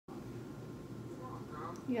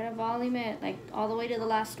You gotta volume it, like, all the way to the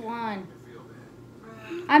last one.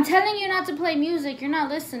 I'm telling you not to play music. You're not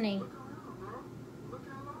listening.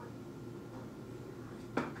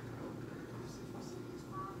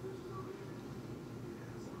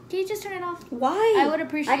 Can you just turn it off? Why? I would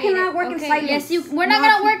appreciate it. I cannot work in silence. Yes, you. We're not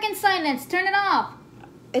gonna work in silence. Turn it off.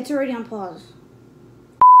 It's already on pause.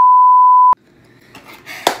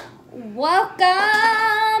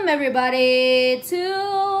 Welcome, everybody,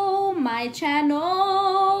 to my channel.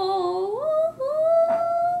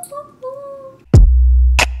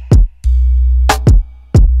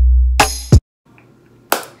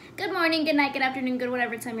 Good morning, good night, good afternoon, good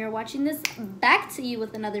whatever time you're watching this. Back to you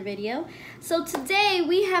with another video. So today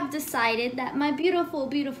we have decided that my beautiful,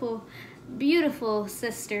 beautiful, beautiful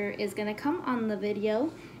sister is gonna come on the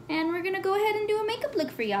video, and we're gonna go ahead and do a makeup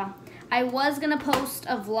look for y'all. I was gonna post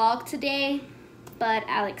a vlog today, but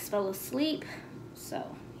Alex fell asleep,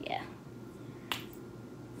 so yeah.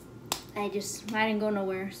 I didn't go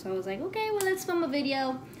nowhere, so I was like, okay, well, let's film a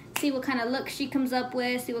video, see what kind of look she comes up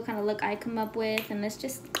with, see what kind of look I come up with, and let's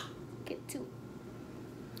just get to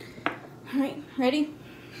it. All right, ready?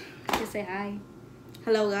 Just say hi.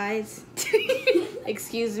 Hello, guys.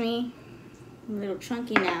 Excuse me. I'm a little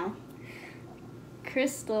chunky now.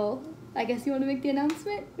 Crystal, I guess you want to make the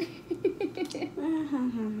announcement?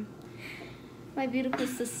 My beautiful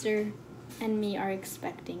sister and me are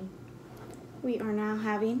expecting. We are now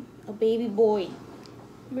having a baby boy.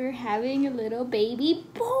 We're having a little baby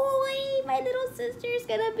boy. My little sister's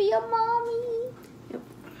gonna be a mommy. Yep.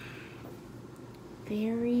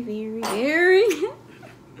 Very, very, very.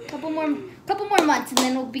 Couple more months and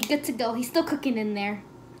then we'll be good to go. He's still cooking in there.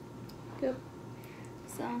 Yep.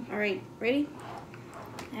 So. All right, ready?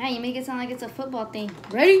 Yeah, you make it sound like it's a football thing.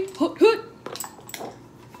 Ready? Hoot, hoot.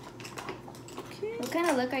 Okay. What kind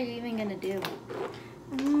of look are you even gonna do?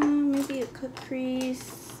 Maybe a cut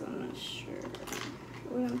crease. I'm not sure.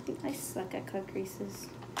 I suck at cut creases.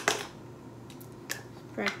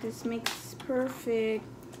 Practice makes perfect.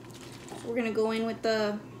 We're gonna go in with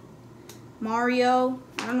the Mario.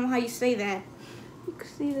 I don't know how you say that. You can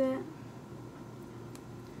see that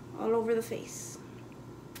all over the face.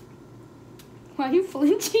 Why are you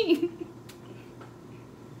flinching?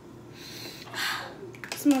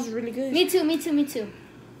 It smells really good. Me too, me too, me too.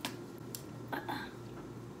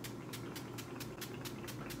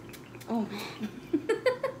 Oh man.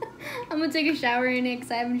 I'm gonna take a shower in it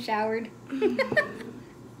because I haven't showered.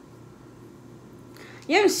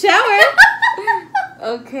 You haven't showered?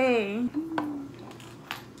 Okay.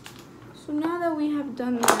 So now that we have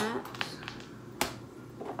done that,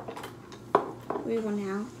 we will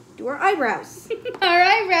now do our eyebrows. Our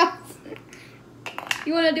eyebrows.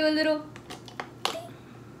 You want to do a little?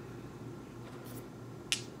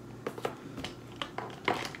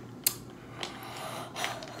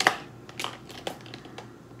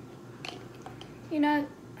 You know,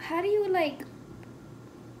 how do you like...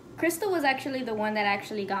 Crystal was actually the one that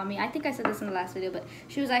actually got me. I think I said this in the last video, but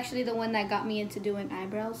she was actually the one that got me into doing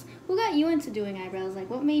eyebrows. Who got you into doing eyebrows? Like,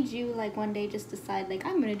 what made you, like, one day just decide, like,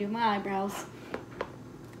 I'm going to do my eyebrows?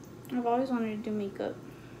 I've always wanted to do makeup.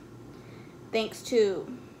 Thanks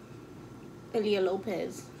to Elia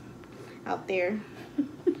Lopez out there.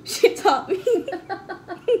 She taught me.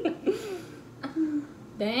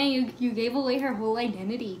 Dang, you gave away her whole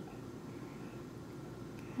identity.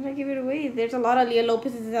 How did I give it away? There's a lot of Leah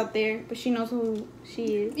Lopez's out there, but she knows who she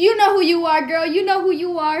is. You know who you are, girl. You know who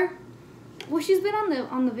you are. Well, she's been on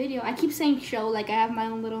the video. I keep saying show like I have my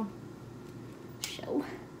own little show.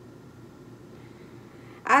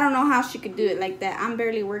 I don't know how she could do it like that. I'm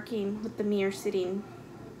barely working with the mirror sitting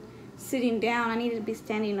down. I needed to be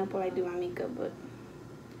standing up while I do my makeup, but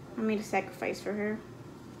I made a sacrifice for her.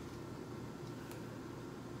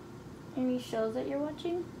 Any shows that you're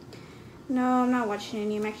watching? No, I'm not watching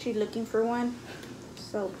any. I'm actually looking for one.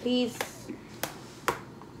 So please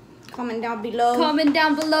comment down below. Comment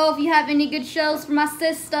down below if you have any good shows for my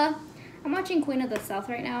sister. I'm watching Queen of the South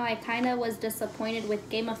right now. I kind of was disappointed with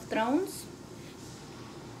Game of Thrones.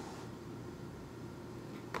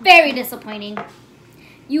 Very disappointing.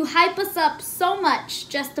 You hype us up so much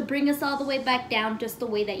just to bring us all the way back down just the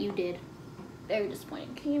way that you did. Very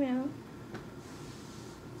disappointing. You know.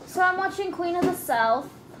 So I'm watching Queen of the South.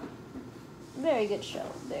 Very good show.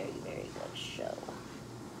 Very, very good show.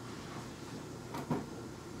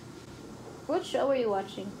 What show were you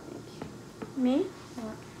watching? Me?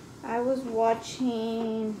 I was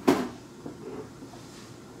watching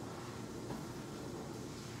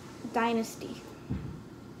Dynasty.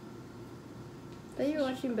 I thought you were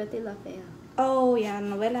watching Betty La Fea. Oh, yeah,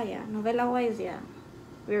 novela, yeah. Novela-wise, yeah.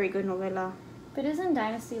 Very good novela. But isn't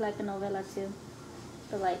Dynasty like a novela too?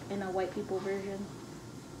 But like in a white people version.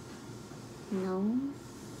 No.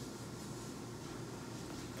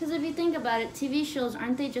 Because if you think about it, TV shows,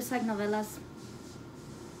 aren't they just like novelas?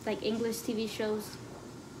 Like English TV shows?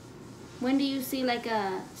 When do you see like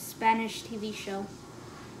a Spanish TV show?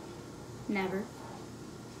 Never.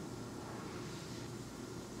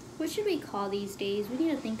 What should we call these days? We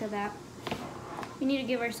need to think of that. We need to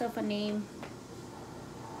give ourselves a name.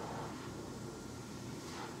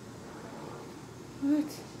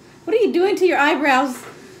 What are you doing to your eyebrows?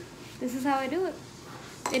 This is how I do it.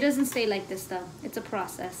 It doesn't stay like this though. It's a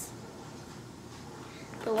process.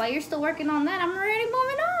 But while you're still working on that, I'm already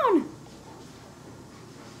moving on.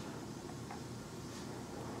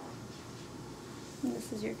 And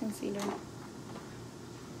this is your concealer.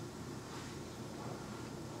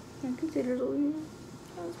 My concealer's over here.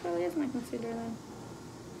 Oh, this probably is my concealer then.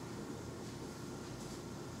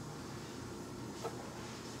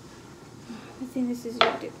 I think this is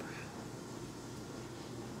your dipper.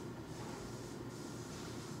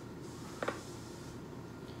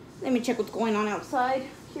 Let me check what's going on outside.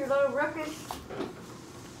 Your little ruckus.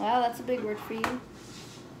 Wow, that's a big word for you.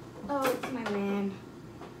 Oh, it's my man.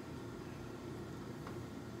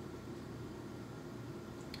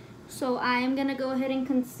 So I am gonna go ahead and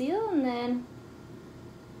conceal, and then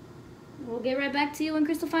we'll get right back to you when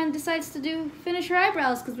Crystal finally decides to finish her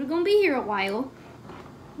eyebrows, because we're gonna be here a while.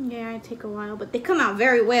 Yeah, it take a while, but they come out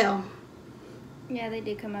very well. Yeah, they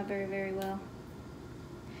did come out very, very well.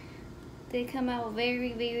 They come out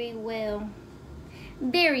very, very well.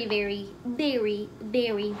 Very, very, very,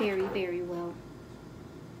 very, very, very well.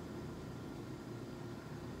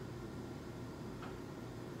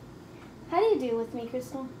 How do you do with me,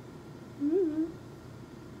 Crystal? Mm-hmm.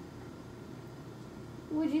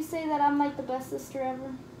 Would you say that I'm like the best sister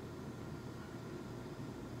ever?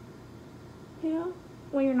 Yeah.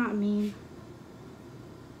 Well, you're not mean.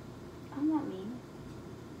 I'm not mean.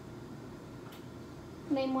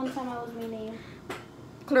 Name one time I was mean to you.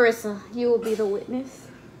 Clarissa, you will be the witness.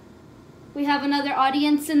 We have another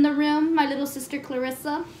audience in the room, my little sister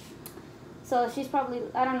Clarissa. So she's probably,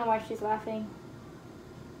 I don't know why she's laughing.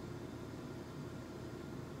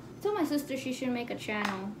 I told my sister she should make a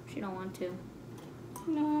channel. She don't want to.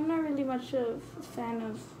 No, I'm not really much of a fan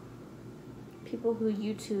of people who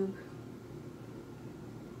YouTube.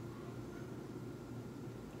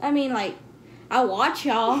 I mean, like, I watch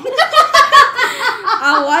y'all.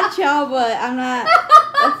 I watch y'all, but I'm not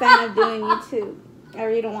a fan of doing YouTube. I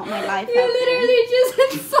really don't want my life out there. You literally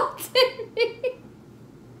just insulted me.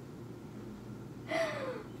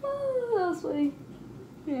 Oh, that was funny.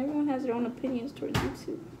 Yeah, everyone has their own opinions towards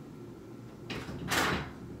YouTube.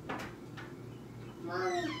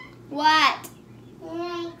 Mommy, What?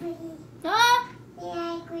 ice cream. Huh?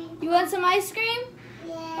 Ice cream. You want some ice cream?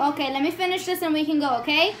 Yeah. Okay, let me finish this and we can go,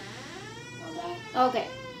 okay? Okay. Okay.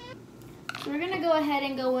 So we're going to go ahead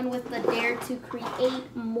and go in with the Dare to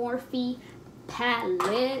Create Morphe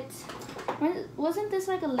palette. Wasn't this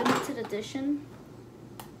like a limited edition?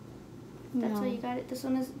 That's why you got it. This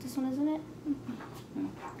one isn't it? Well,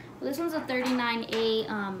 this one's a 39A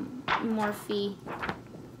Morphe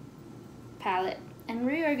palette. And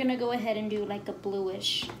we are going to go ahead and do like a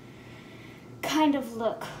bluish kind of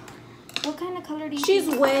look. What kind of color do you She's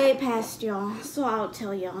think? way past y'all, so I'll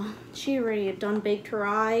tell y'all. She already done baked her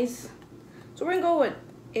eyes. So we're gonna go with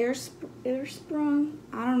air sprung,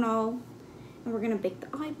 I don't know. And we're gonna bake the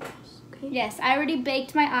eyebrows, okay? Yes, I already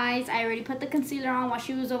baked my eyes. I already put the concealer on while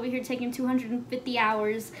she was over here taking 250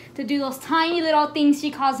 hours to do those tiny little things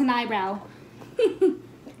she calls an eyebrow. It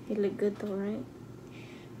look good though, right?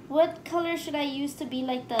 What color should I use to be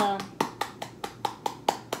like the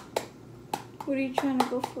What are you trying to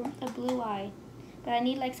go for? blue eye? But I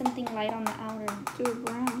need like something light on the outer. Do a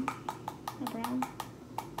brown. A brown?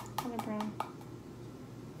 Color brown.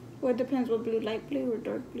 Well, it depends what blue, light blue or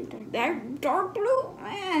dark blue. Dark blue?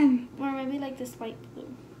 Man. Or maybe like this light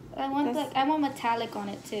blue. I want That's- I want metallic on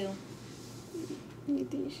it too. You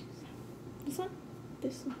think she's This one?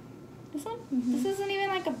 this one? This one? Mhm. This isn't even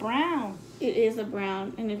like a brown. It is a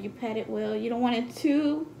brown, and if you pat it well, you don't want it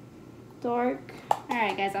too dark.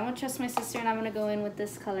 Alright guys, I'm gonna trust my sister and I'm gonna go in with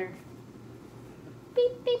this color.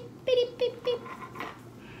 Beep, beep, beep, beep, beep.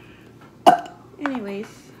 Anyways,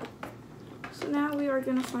 so now we are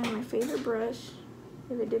gonna find my favorite brush,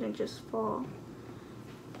 if it didn't just fall.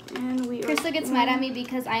 And we Krista gets mad at me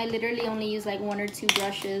because I literally only use like 1 or 2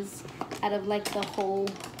 brushes out of like the whole.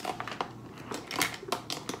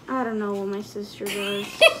 I don't know what my sister does.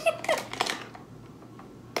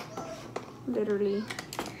 Literally.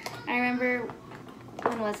 I remember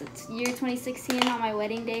when was it? Year 2016 on my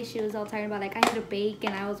wedding day. She was all talking about like I need to bake,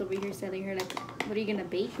 and I was over here telling her like, what are you gonna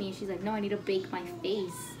bake me? And she's like, no, I need to bake my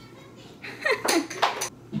face.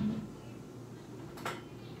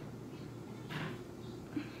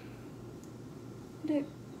 Look,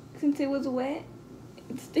 since it was wet,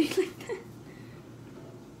 it stayed like that.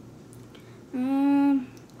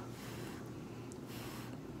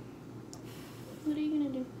 What are you gonna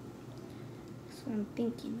do? That's what I'm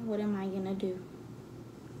thinking. What am I gonna do?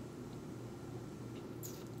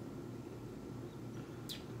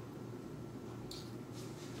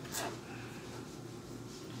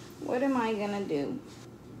 What am I gonna do?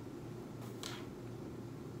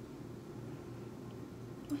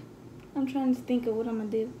 I'm trying to think of what I'm gonna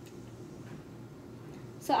do.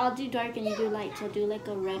 So I'll do dark and you do light. So do like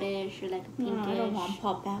a reddish or like a pinkish. No, I don't want to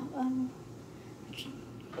pop out.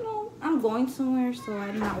 No, I'm going somewhere, so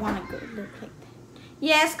I do not want to go look like that.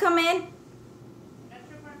 Yes, come in. That's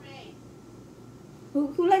your parfait.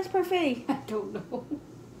 Who likes parfait? I don't know.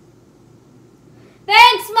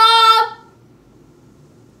 Thanks, Mom!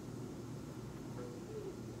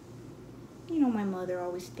 You know my mother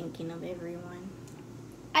always thinking of everyone.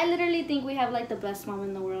 I literally think we have like the best mom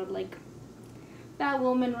in the world. Like that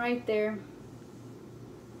woman right there.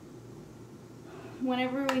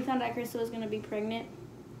 Whenever we found out Krista was gonna be pregnant,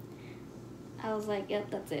 I was like,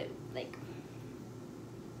 yep, that's it. Like,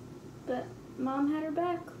 but Mom had her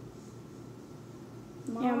back.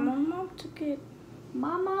 Yeah, my mom took it.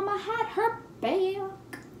 My mama had her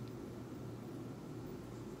back.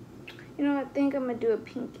 You know, I think I'm gonna do a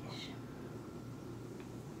pinkish.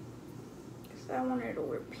 Cause I want her to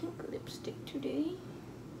wear pink lipstick today.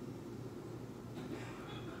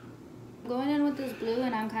 Going in with this blue,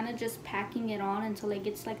 and I'm kind of just packing it on until it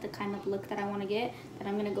gets like the kind of look that I want to get. Then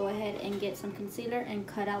I'm gonna go ahead and get some concealer and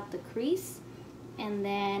cut out the crease, and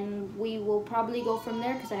then we will probably go from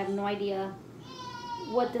there because I have no idea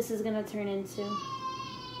what this is gonna turn into.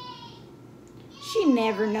 She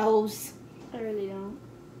never knows. I really don't.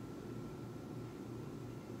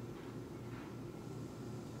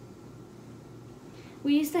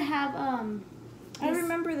 We used to have I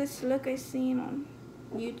remember this look I seen on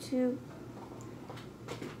YouTube.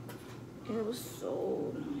 It was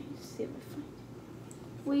so nice. See if I find it.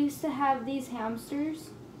 we used to have these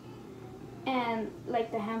hamsters, and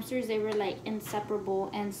like the hamsters, they were like inseparable.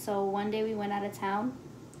 And so one day we went out of town.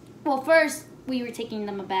 Well, first we were taking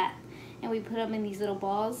them a bath, and we put them in these little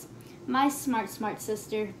balls. My smart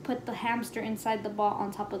sister put the hamster inside the ball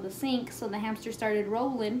on top of the sink, so the hamster started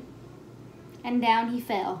rolling, and down he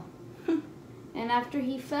fell. And after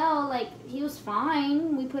he fell, like, he was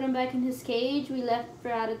fine. We put him back in his cage. We left for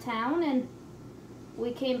out of town, and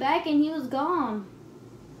we came back, and he was gone.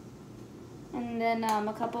 And then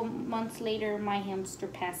a couple months later, my hamster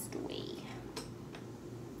passed away.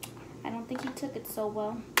 I don't think he took it so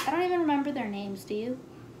well. I don't even remember their names, do you?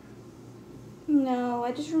 No,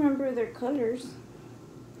 I just remember their colors.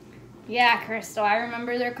 Yeah, Crystal, I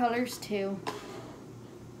remember their colors too.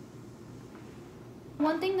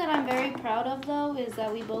 One thing that I'm very proud of, though, is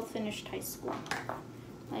that we both finished high school.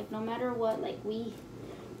 Like, no matter what, like, we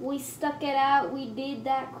stuck it out, we did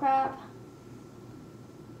that crap,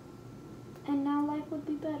 and now life would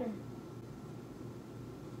be better.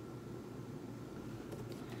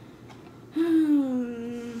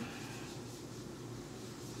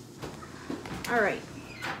 Alright.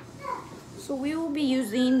 So we will be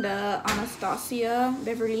using the Anastasia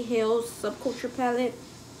Beverly Hills Subculture palette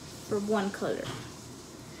for one color.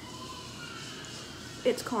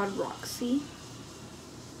 It's called Roxy.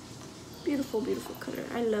 Beautiful, beautiful color.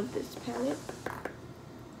 I love this palette.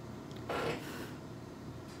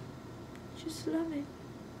 Just love it.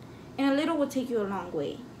 And a little will take you a long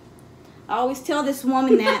way. I always tell this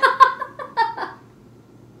woman that.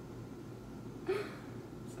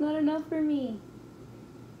 It's not enough for me.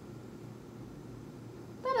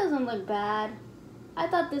 That doesn't look bad. I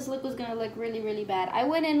thought this look was gonna look really, really bad. I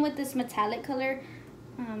went in with this metallic color.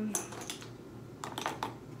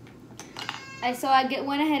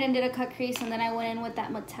 Went ahead and did a cut crease, and then I went in with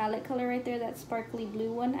that metallic color right there, that sparkly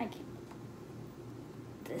blue one.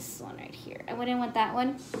 This one right here. I went in with that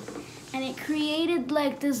one, and it created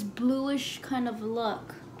like this bluish kind of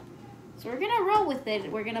look. So we're gonna roll with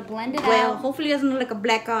it. We're gonna blend it out. Well, hopefully it doesn't look like a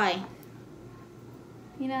black eye.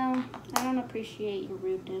 You know, I don't appreciate your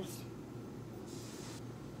rudeness.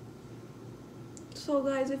 So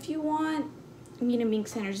guys, if you want me to make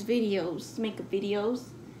Center's videos,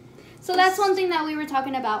 So that's one thing that we were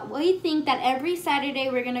talking about. We think that every Saturday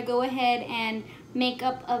we're gonna go ahead and make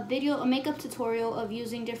up a makeup tutorial of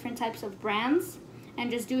using different types of brands and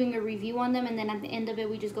just doing a review on them, and then at the end of it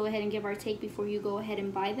we just go ahead and give our take before you go ahead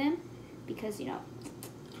and buy them, because you know.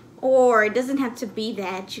 Or it doesn't have to be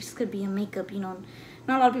that. It just could be a makeup, you know.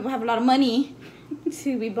 Not a lot of people have a lot of money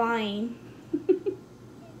to be buying.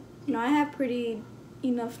 You know, I have pretty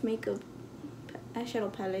enough makeup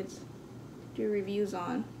eyeshadow palettes to do reviews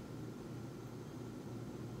on.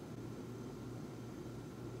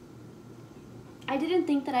 I didn't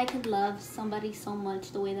think that I could love somebody so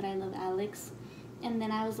much the way that I love Alex. And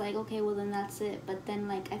then I was like, okay, well then that's it. But then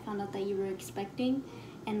like I found out that you were expecting,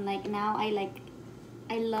 and like now I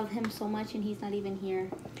love him so much, and he's not even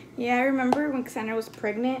here. Yeah, I remember when Cassandra was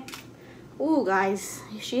pregnant. Ooh, guys,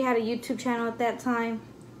 she had a YouTube channel at that time.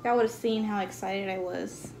 Y'all would have seen how excited I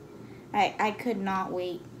was. I could not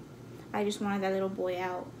wait. I just wanted that little boy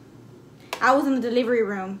out. I was in the delivery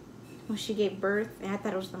room when she gave birth, and I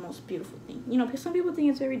thought it was the most beautiful thing. You know, because some people think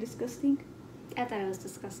it's very disgusting. I thought it was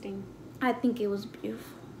disgusting. I think it was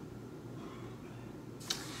beautiful.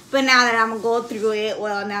 But now that I'm going to go through it,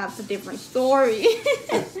 well, now it's a different story.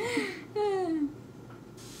 I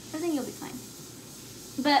think you'll be fine.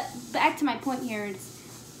 But back to my point here,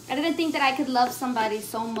 I didn't think that I could love somebody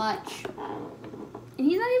so much. And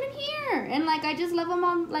he's not even here. And like I just love him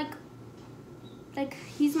on like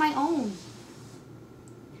he's my own.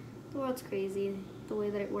 The world's crazy the way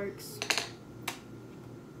that it works.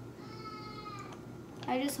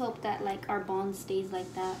 I just hope that like our bond stays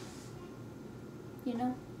like that. You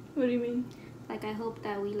know? What do you mean? Like I hope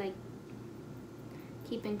that we like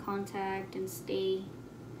keep in contact and stay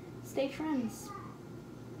friends.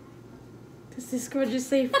 Does this girl just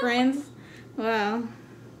say friends? Wow.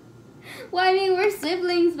 Well, I mean, we're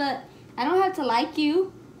siblings, but I don't have to like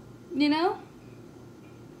you, you know?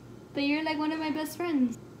 But you're like one of my best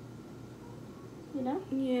friends. You know?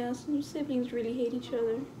 Yeah, some siblings really hate each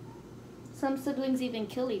other. Some siblings even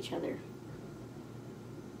kill each other.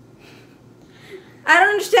 I don't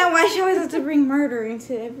understand why she always has to bring murder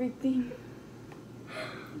into everything.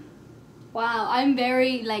 Wow, I'm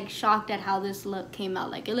very like shocked at how this look came out.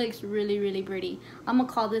 Like it looks really, really pretty. I'm gonna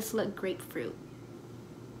call this look grapefruit.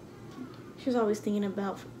 She's always thinking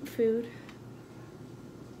about food.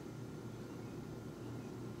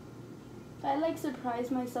 I like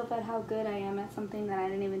surprise myself at how good I am at something that I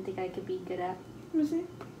didn't even think I could be good at. Let me see.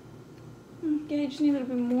 Okay, just need a little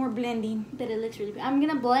bit more blending. But it looks really pretty. I'm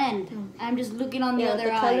gonna blend. I'm just looking on the other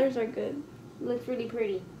the eye. colors are good. It looks really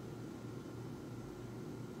pretty.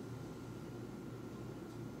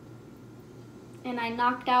 And I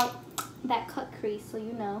knocked out that cut crease, so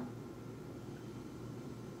you know.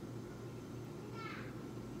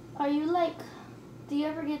 Are you like, do you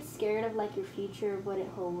ever get scared of like your future, of what it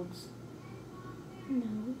holds?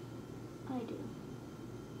 No. I do.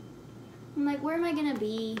 I'm like, where am I gonna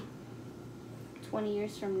be 20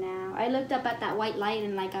 years from now? I looked up at that white light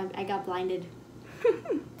and like I got blinded.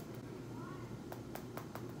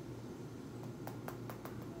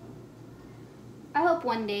 I hope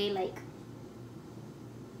one day like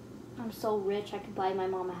I'm so rich I could buy my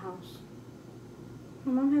mom a house.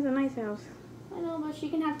 My mom has a nice house. I know, but she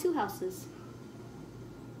can have 2 houses.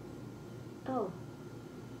 Oh.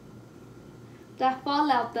 That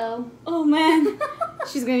fallout though. Oh man.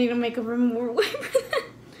 She's gonna need a makeup remover wipe for that.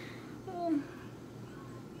 Oh.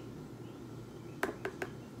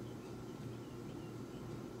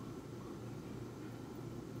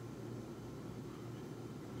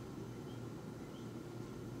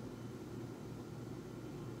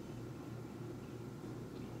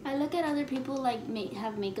 I look at other people like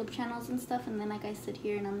have makeup channels and stuff, and then like I sit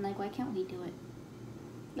here and I'm like, why can't we do it?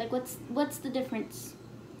 Like what's the difference?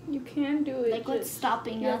 You can do it. Like what's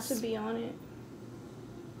stopping us? You have to be on it.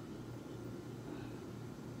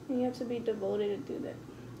 You have to be devoted to do that.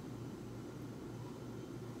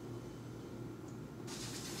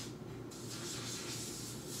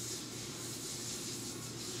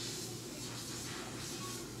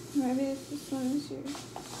 Maybe this one is yours.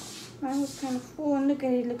 Mine was kind of full, and look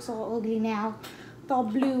at it, it looks all ugly now. It's all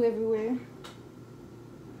blue everywhere.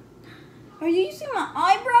 Are you using my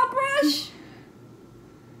eyebrow brush?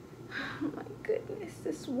 Oh my goodness,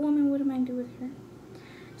 this woman, what am I doing with her?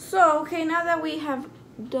 So, okay, now that we have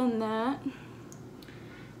done that,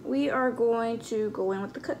 we are going to go in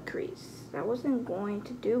with the cut crease. I wasn't going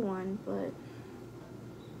to do one, but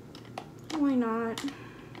why not?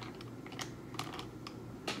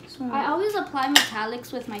 I always apply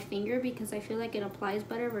metallics with my finger because I feel like it applies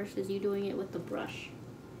better versus you doing it with the brush.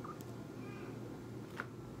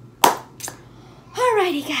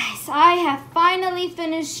 Alrighty guys, I have finally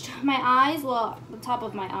finished my eyes, well, the top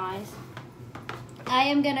of my eyes. I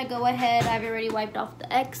am gonna go ahead, I've already wiped off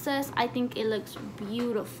the excess. I think it looks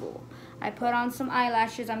beautiful. I put on some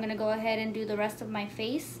eyelashes. I'm gonna go ahead and do the rest of my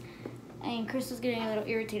face. And Crystal's getting a little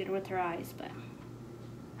irritated with her eyes, but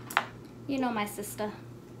you know my sister.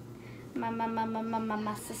 My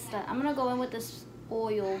sister. I'm gonna go in with this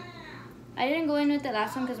oil. I didn't go in with it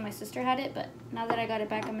last time because my sister had it, but now that I got it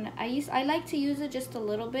back, I like to use it just a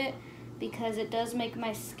little bit because it does make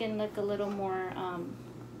my skin look a little more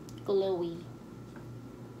glowy.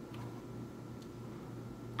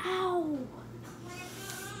 Ow!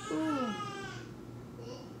 Ooh.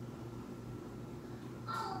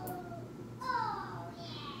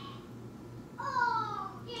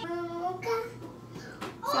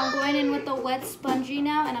 So I'm going in with the wet spongy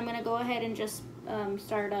now, and I'm gonna go ahead and just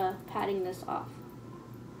start patting this off.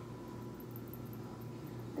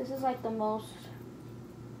 This is like the most.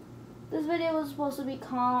 This video was supposed to be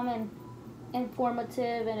calm and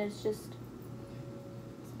informative, and it's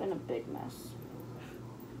been a big mess.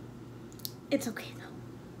 It's okay though.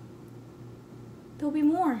 There'll be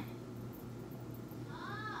more.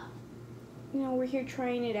 You know, we're here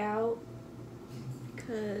trying it out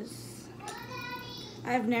because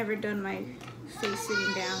I've never done my face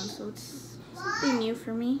sitting down, so it's something new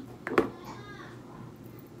for me.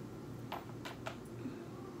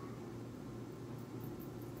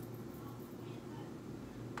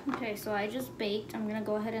 Okay, so I just baked. I'm gonna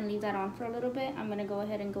go ahead and leave that on for a little bit. I'm gonna go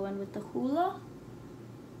ahead and go in with the hula.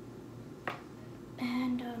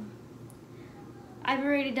 And I've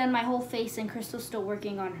already done my whole face, and Crystal's still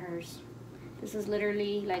working on hers. This is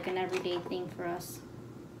literally like an everyday thing for us.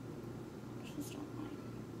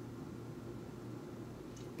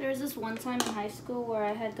 There was this one time in high school where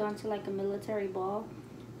I had gone to like a military ball,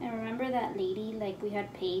 and remember that lady, like we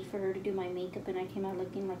had paid for her to do my makeup, and I came out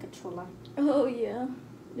looking like a chola. Oh yeah,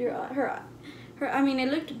 her. I mean, it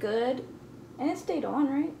looked good, and it stayed on,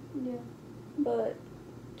 right? Yeah. But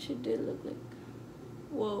she did look like,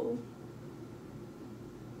 whoa.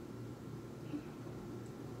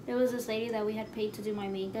 There was this lady that we had paid to do my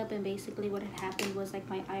makeup, and basically what had happened was like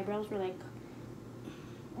my eyebrows were like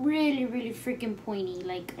really, really freaking pointy,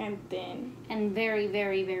 like, And thin. and very,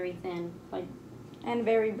 very, very thin, like. And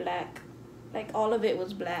very black. Like all of it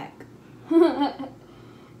was black.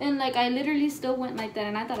 And like I literally still went like that,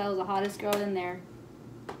 and I thought I was the hottest girl in there.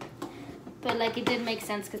 But like it did make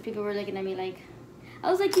sense because people were looking at me like, I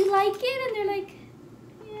was like, you like it? And they're like,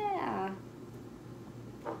 yeah.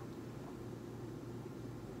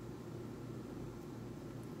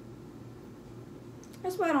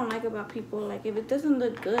 That's what I don't like about people. Like, if it doesn't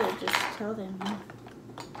look good, just tell them.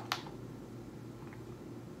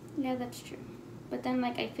 Yeah, that's true. But then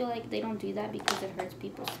like I feel like they don't do that because it hurts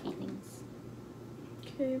people's feelings.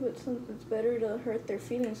 Okay, but it's better to hurt their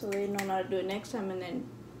feelings so they know not to do it next time, and then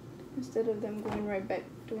instead of them going right back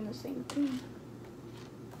doing the same thing.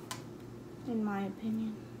 In my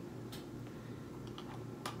opinion.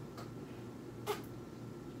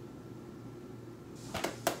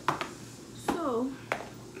 So,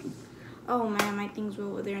 oh man, my things were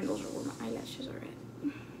over there, and those are where my eyelashes are at.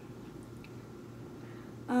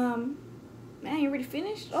 Man, you already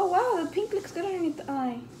finished? Oh wow, the pink looks good underneath the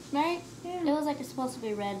eye. Right? Yeah. It was like it's supposed to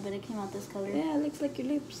be red, but it came out this color. Yeah, it looks like your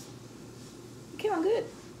lips. It came out good.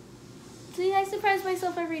 See, I surprise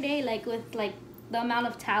myself every day, like with like the amount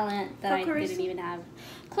of talent that I Clarissa? didn't even have.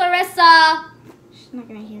 Clarissa! She's not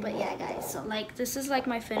gonna hear But me. yeah, guys, so like this is like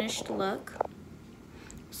my finished look.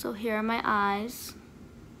 So here are my eyes.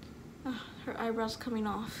 Oh, her eyebrows coming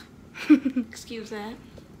off. Excuse that.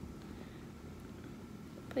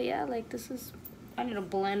 But yeah, like this is, I need to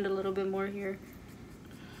blend a little bit more here.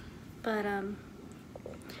 But and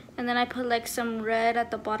then I put like some red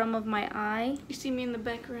at the bottom of my eye. You see me in the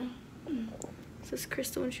background. This is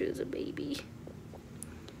Crystal when she was a baby.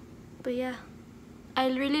 But yeah,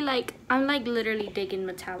 I'm like literally digging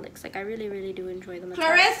metallics. Like I really, really do enjoy the metallics.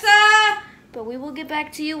 Clarissa! But we will get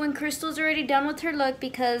back to you when Crystal's already done with her look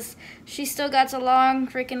because she still got a long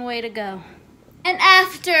freaking way to go. And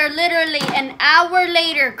after literally an hour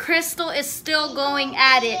later, Crystal is still going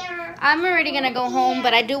at it. I'm already going to go home,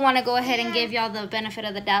 but I do want to go ahead and give y'all the benefit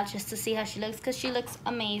of the doubt just to see how she looks because she looks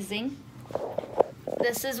amazing.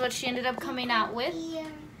 This is what she ended up coming out with.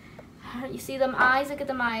 You see them eyes? Look at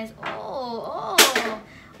them eyes. Oh, oh.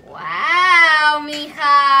 Wow,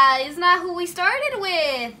 mija. It's not who we started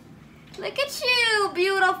with. Look at you,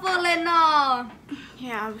 beautiful and all.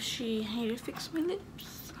 Yeah, she needed to fix my lips.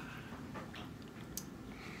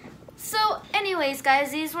 So, anyways,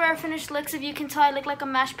 guys, these were our finished looks. If you can tell, I look like a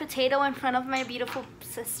mashed potato in front of my beautiful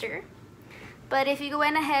sister. But if you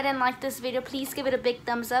went ahead and liked this video, please give it a big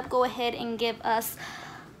thumbs up. Go ahead and give us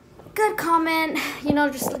a good comment. You know,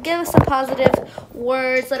 just give us some positive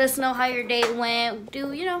words. Let us know how your day went.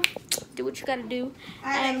 Do, you know, do what you gotta do.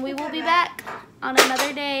 And we will be back on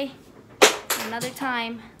another day, another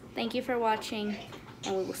time. Thank you for watching,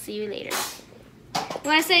 and we will see you later.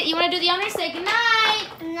 You wanna do the honors? Say good night.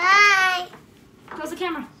 Good night. Close the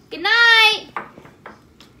camera. Good night.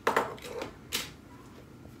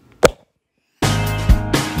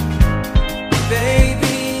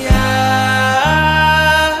 Baby, I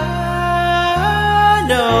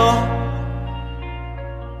know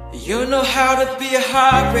you know how to be a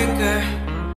heartbreaker.